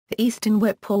The eastern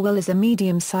whippoorwill is a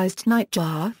medium-sized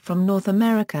nightjar from North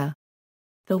America.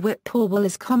 The whippoorwill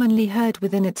is commonly heard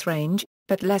within its range,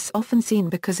 but less often seen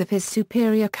because of his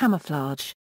superior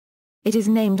camouflage. It is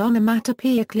named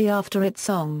onomatopoeically after its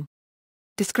song.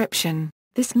 Description: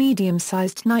 this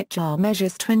medium-sized nightjar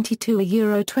measures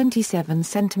 22–27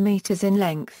 cm in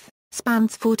length,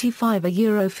 spans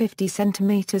 45–50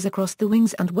 cm across the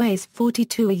wings and weighs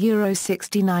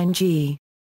 42–69 g.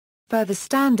 Further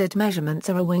standard measurements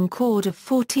are a wing chord of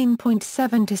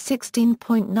 14.7 to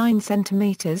 16.9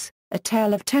 cm, a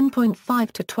tail of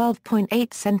 10.5 to 12.8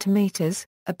 cm,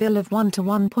 a bill of 1 to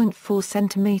 1.4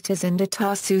 cm and a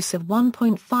tarsus of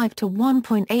 1.5 to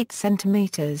 1.8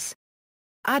 cm.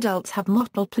 Adults have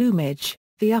mottled plumage,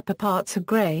 the upper parts are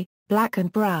gray, black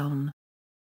and brown.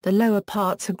 The lower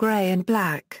parts are gray and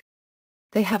black.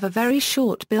 They have a very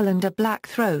short bill and a black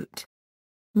throat.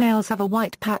 Males have a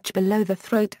white patch below the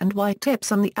throat and white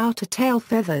tips on the outer tail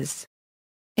feathers.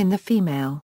 In the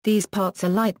female, these parts are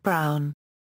light brown.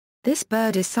 This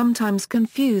bird is sometimes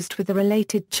confused with the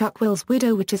related chuckwill's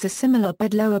widow, which is a similar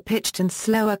but lower pitched and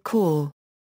slower call.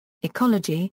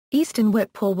 Ecology: eastern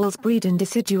whippoorwills breed in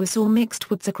deciduous or mixed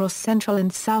woods across central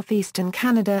and southeastern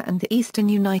Canada and the eastern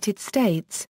United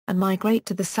States, and migrate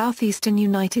to the southeastern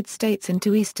United States and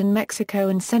to eastern Mexico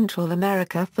and Central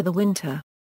America for the winter.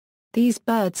 These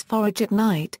birds forage at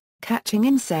night, catching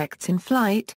insects in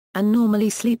flight, and normally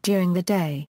sleep during the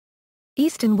day.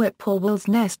 Eastern whippoorwills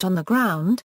nest on the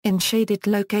ground, in shaded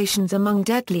locations among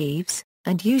dead leaves,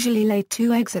 and usually lay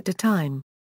 2 eggs at a time.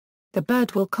 The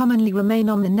bird will commonly remain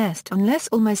on the nest unless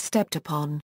almost stepped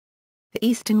upon. The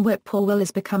eastern whippoorwill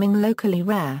is becoming locally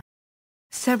rare.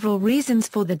 Several reasons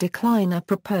for the decline are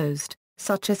proposed,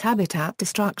 such as habitat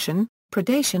destruction,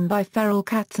 predation by feral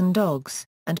cats and dogs,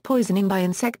 and poisoning by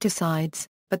insecticides,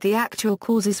 but the actual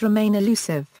causes remain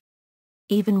elusive.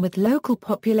 Even with local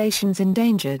populations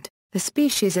endangered, the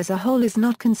species as a whole is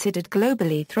not considered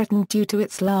globally threatened due to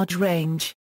its large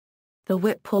range. The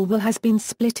whippoorwill has been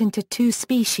split into 2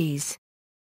 species.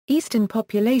 Eastern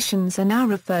populations are now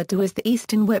referred to as the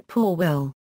eastern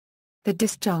whippoorwill. The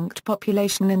disjunct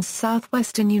population in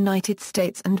southwestern United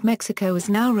States and Mexico is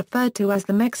now referred to as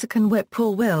the Mexican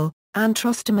whippoorwill,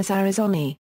 Antrostomus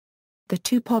arizoni. The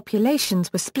 2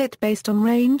 populations were split based on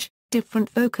range,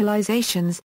 different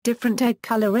vocalizations, different egg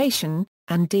coloration,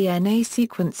 and DNA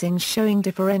sequencing showing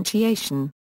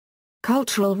differentiation.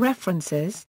 Cultural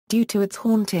references: due to its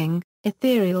haunting,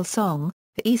 ethereal song,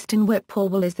 the eastern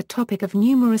whippoorwill is the topic of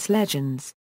numerous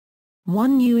legends.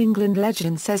 One New England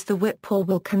legend says the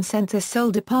whippoorwill can sense a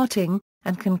soul departing,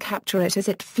 and can capture it as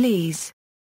it flees.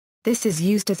 This is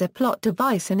used as a plot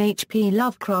device in H.P.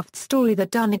 Lovecraft's story The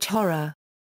Dunwich Horror.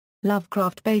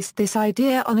 Lovecraft based this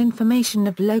idea on information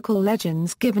of local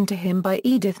legends given to him by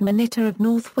Edith Manita of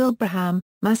North Wilbraham,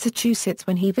 Massachusetts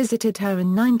when he visited her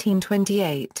in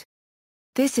 1928.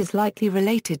 This is likely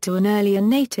related to an earlier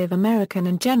Native American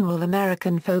and general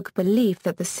American folk belief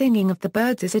that the singing of the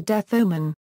birds is a death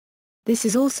omen. This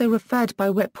is also referred by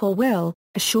Whippoorwill,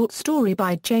 a short story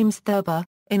by James Thurber,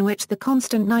 in which the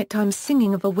constant nighttime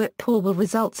singing of a whippoorwill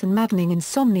results in maddening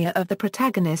insomnia of the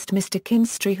protagonist Mr.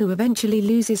 Kinstry, who eventually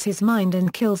loses his mind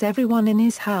and kills everyone in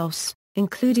his house,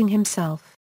 including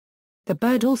himself. The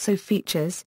bird also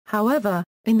features, however,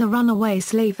 in The Runaway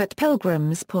Slave at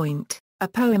Pilgrim's Point, a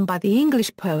poem by the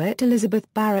English poet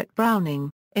Elizabeth Barrett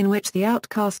Browning, in which the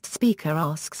outcast speaker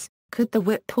asks, "Could the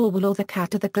whippoorwill or the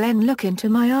cat of the glen look into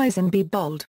my eyes and be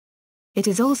bold?" It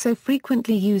is also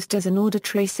frequently used as an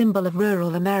auditory symbol of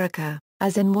rural America,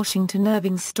 as in Washington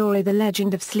Irving's story The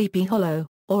Legend of Sleepy Hollow,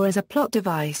 or as a plot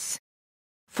device.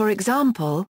 For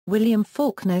example, William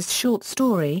Faulkner's short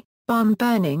story, Barn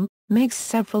Burning, makes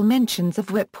several mentions of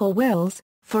whippoorwills,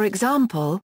 for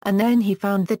example, "And then he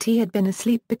found that he had been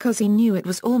asleep because he knew it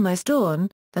was almost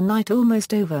dawn, the night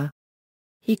almost over."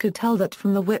 He could tell that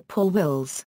from the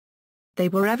whippoorwills. They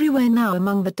were everywhere now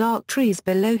among the dark trees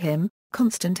below him,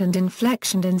 constant and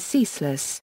inflectioned and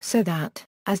ceaseless, so that,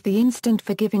 as the instant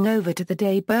for giving over to the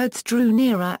day birds drew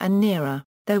nearer and nearer,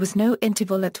 there was no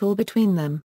interval at all between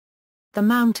them. The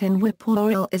Mountain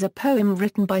Whippoorwill is a poem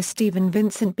written by Stephen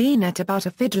Vincent Benet about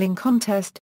a fiddling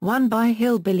contest, won by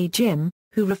Hillbilly Jim,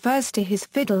 who refers to his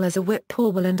fiddle as a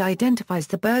whippoorwill and identifies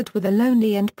the bird with the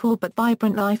lonely and poor but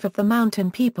vibrant life of the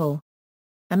mountain people.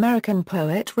 American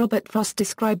poet Robert Frost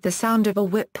described the sound of a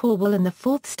whippoorwill in the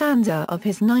 4th stanza of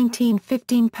his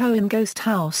 1915 poem Ghost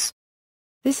House.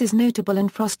 This is notable in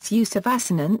Frost's use of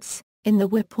assonance, in the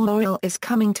whippoorwill is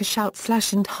coming to shout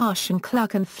slash and hush and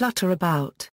cluck and flutter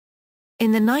about.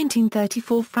 In the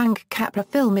 1934 Frank Capra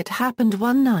film It Happened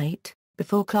One Night,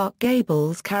 before Clark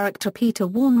Gable's character Peter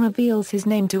Warne reveals his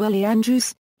name to Ellie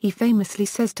Andrews, he famously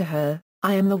says to her,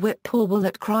 "I am the whippoorwill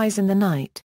that cries in the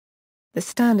night." The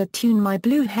standard tune My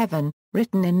Blue Heaven,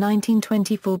 written in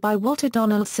 1924 by Walter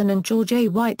Donaldson and George A.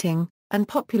 Whiting, and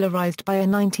popularized by a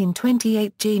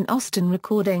 1928 Gene Austen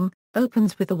recording,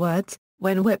 opens with the words,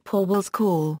 "When whippoorwills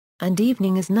call, and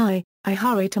evening is nigh, I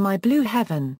hurry to my blue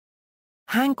heaven."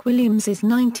 Hank Williams's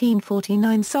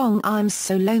 1949 song I'm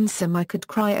So Lonesome I Could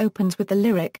Cry opens with the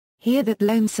lyric, "Hear that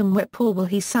lonesome whippoorwill,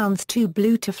 he sounds too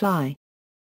blue to fly."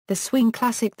 The swing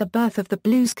classic The Birth of the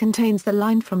Blues contains the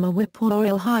line from a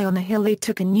whippoorwill high on a hill they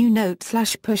took a new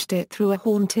note/pushed it through a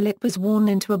horn till it was worn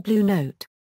into a blue note.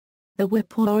 The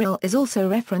whippoorwill is also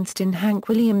referenced in Hank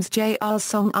Williams Jr.'s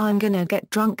song I'm Gonna Get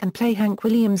Drunk and Play Hank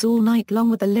Williams All Night Long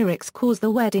with the lyrics "'Cause the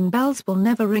wedding bells will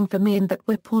never ring for me and that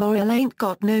whippoorwill ain't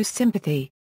got no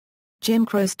sympathy." Jim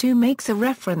Croce too makes a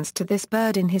reference to this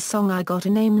bird in his song I Got a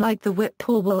Name Like the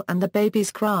Whippoorwill and the Babies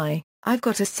Cry, I've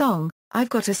got a song, I've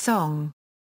got a song.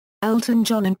 Elton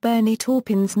John and Bernie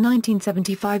Taupin's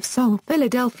 1975 song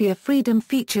Philadelphia Freedom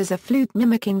features a flute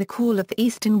mimicking the call of the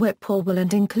eastern whippoorwill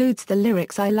and includes the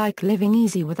lyrics I like living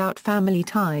easy without family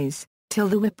ties, till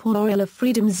the whippoorwill of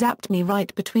freedom zapped me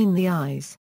right between the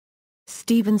eyes.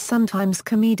 Stephen Sondheim's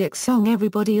comedic song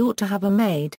Everybody Ought to Have a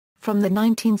Maid, from the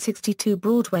 1962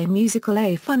 Broadway musical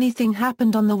A Funny Thing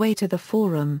Happened on the Way to the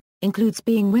Forum, includes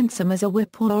being winsome as a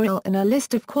whippoorwill in a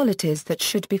list of qualities that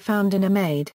should be found in a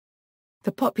maid.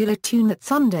 The popular tune That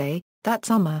Sunday, That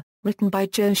Summer, written by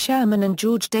Joe Sherman and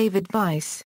George David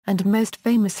Weiss, and most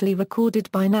famously recorded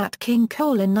by Nat King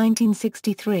Cole in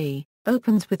 1963,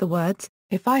 opens with the words,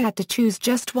 "If I had to choose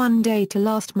just one day to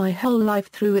last my whole life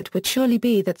through it would surely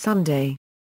be that Sunday.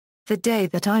 The day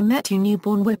that I met you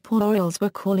newborn whippoorwills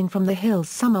were calling from the hills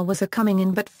summer was a-coming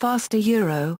in but faster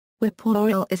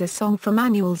Whippoorwill is a song from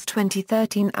Annual's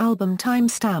 2013 album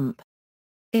Timestamp.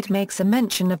 It makes a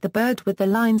mention of the bird with the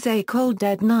lines "A cold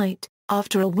dead night,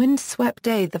 after a wind-swept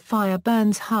day the fire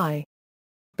burns high."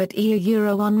 But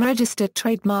Euro unregistered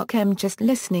trademark M just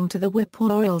listening to the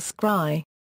whippoorwill's cry.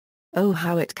 Oh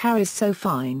how it carries so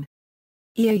fine.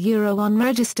 Euro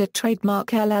unregistered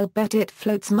trademark LL bet it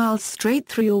floats miles straight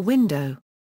through your window.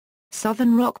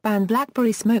 Southern rock band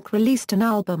Blackberry Smoke released an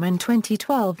album in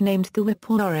 2012 named The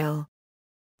Whippoorwill.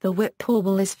 The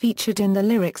whippoorwill is featured in the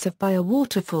lyrics of By a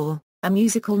Waterfall, a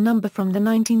musical number from the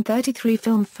 1933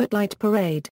 film Footlight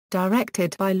Parade,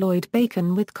 directed by Lloyd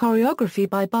Bacon with choreography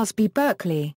by Busby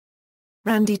Berkeley.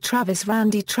 Randy Travis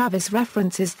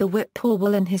references the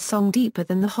whippoorwill in his song Deeper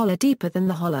Than the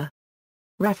Holler.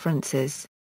 References.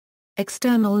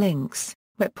 External links,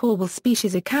 Whippoorwill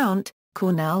Species Account,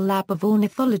 Cornell Lab of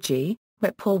Ornithology,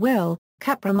 Whippoorwill,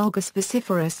 Capra mulgus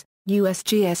vociferus,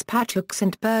 USGS Patchworks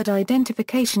and Bird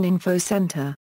Identification Info Center.